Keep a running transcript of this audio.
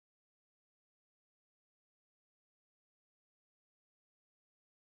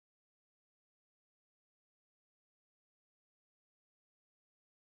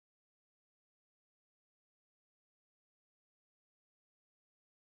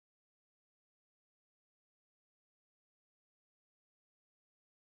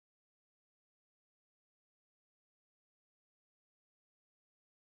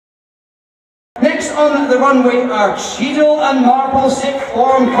Next on the runway are Cheadle and Marple Sixth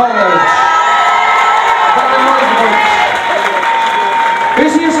Form College.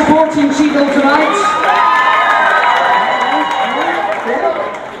 Who's here supporting Cheadle tonight?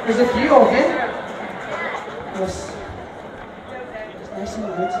 There's a few of you. Yes. It's nice and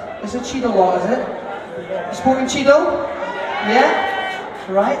good. Is it Cheadle lot, is it? You supporting Cheadle?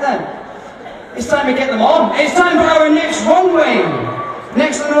 Yeah? Right then. It's time to get them on. It's time for our next runway.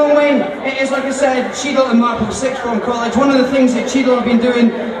 Next on the runway, it is, like I said, Cheadle and Marple Sixth Form College. One of the things that Cheadle have been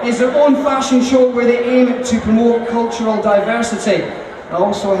doing is their own fashion show where they aim to promote cultural diversity. I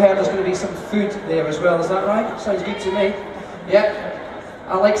also heard there's going to be some food there as well. Is that right? Sounds good to me. Yep.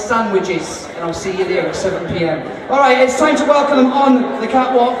 I like sandwiches, and I'll see you there at 7 PM. Alright, it's time to welcome them on the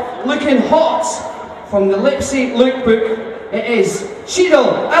catwalk, looking hot from the Lipsy Lookbook. It is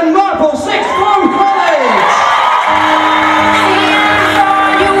Cheadle and Marple Sixth Form College!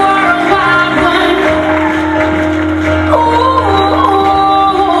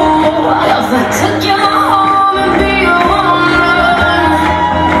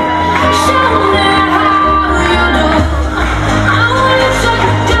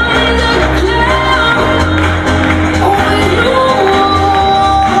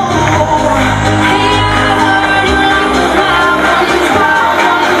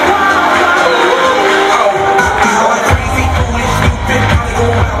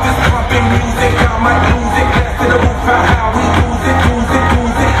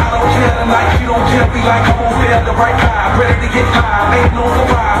 Like I'm on sale, the right vibe, ready to get high, ain't no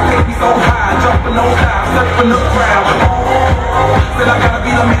surprise, take me so high, jumping on time, surfing the ground. Said I gotta be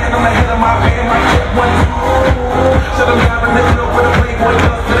the man on the head of my band, my check 1, 2. Shut them down and listen up with a playboy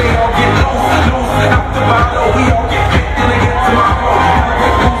dust, so they all get loose, out the bottle, we all get picked in again tomorrow. Gotta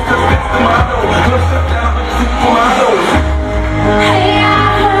get loose, cause that's the motto, we'll shut down the supermodels. Hey, I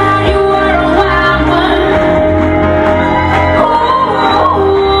heard you were a wild one.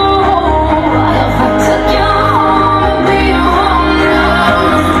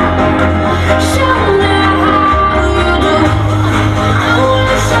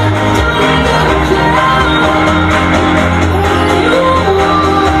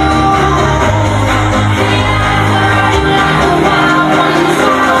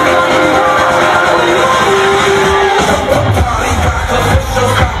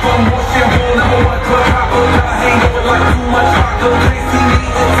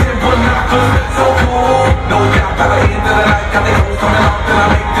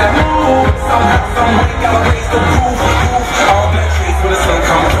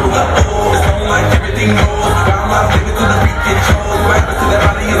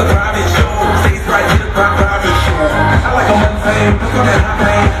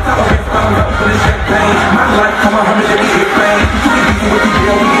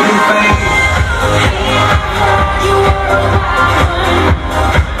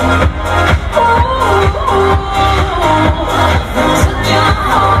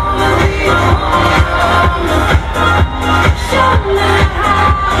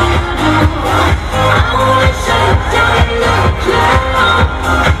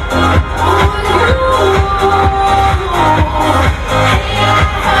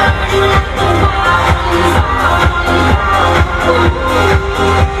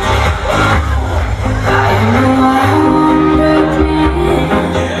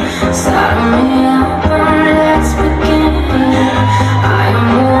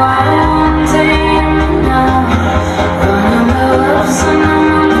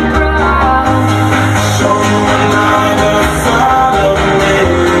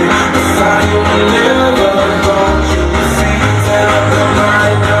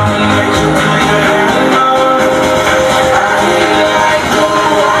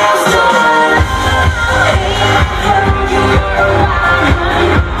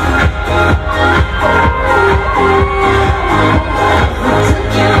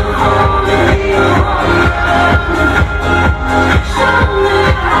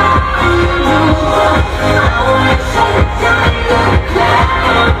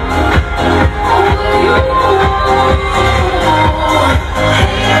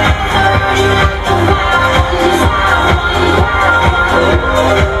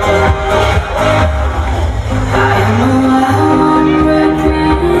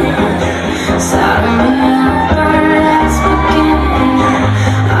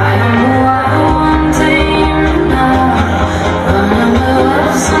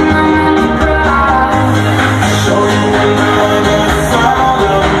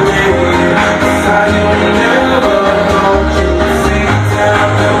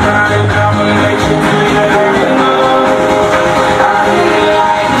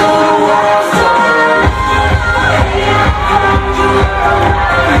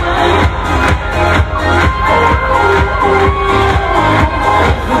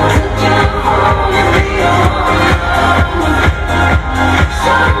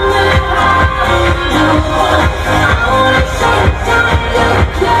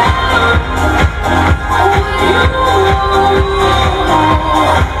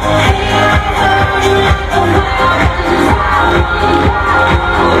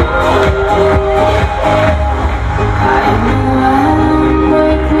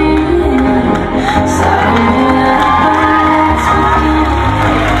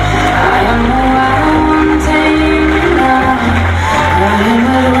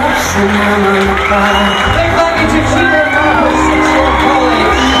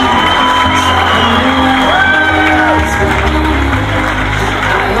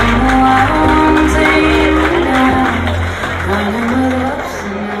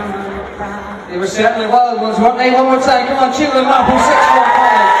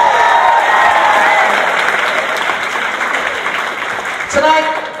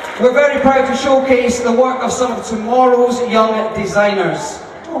 to showcase the work of some of tomorrow's young designers.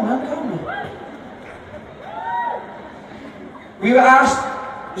 Oh man, come on. We were asked,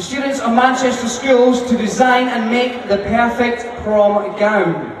 the students of Manchester schools, to design and make the perfect prom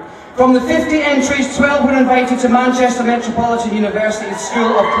gown. From the 50 entries, 12 were invited to Manchester Metropolitan University's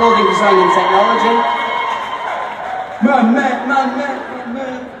School of Clothing Design and Technology. Man.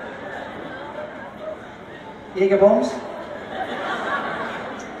 Jaeger bombs.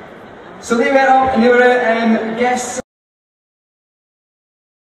 So they went up and they were guests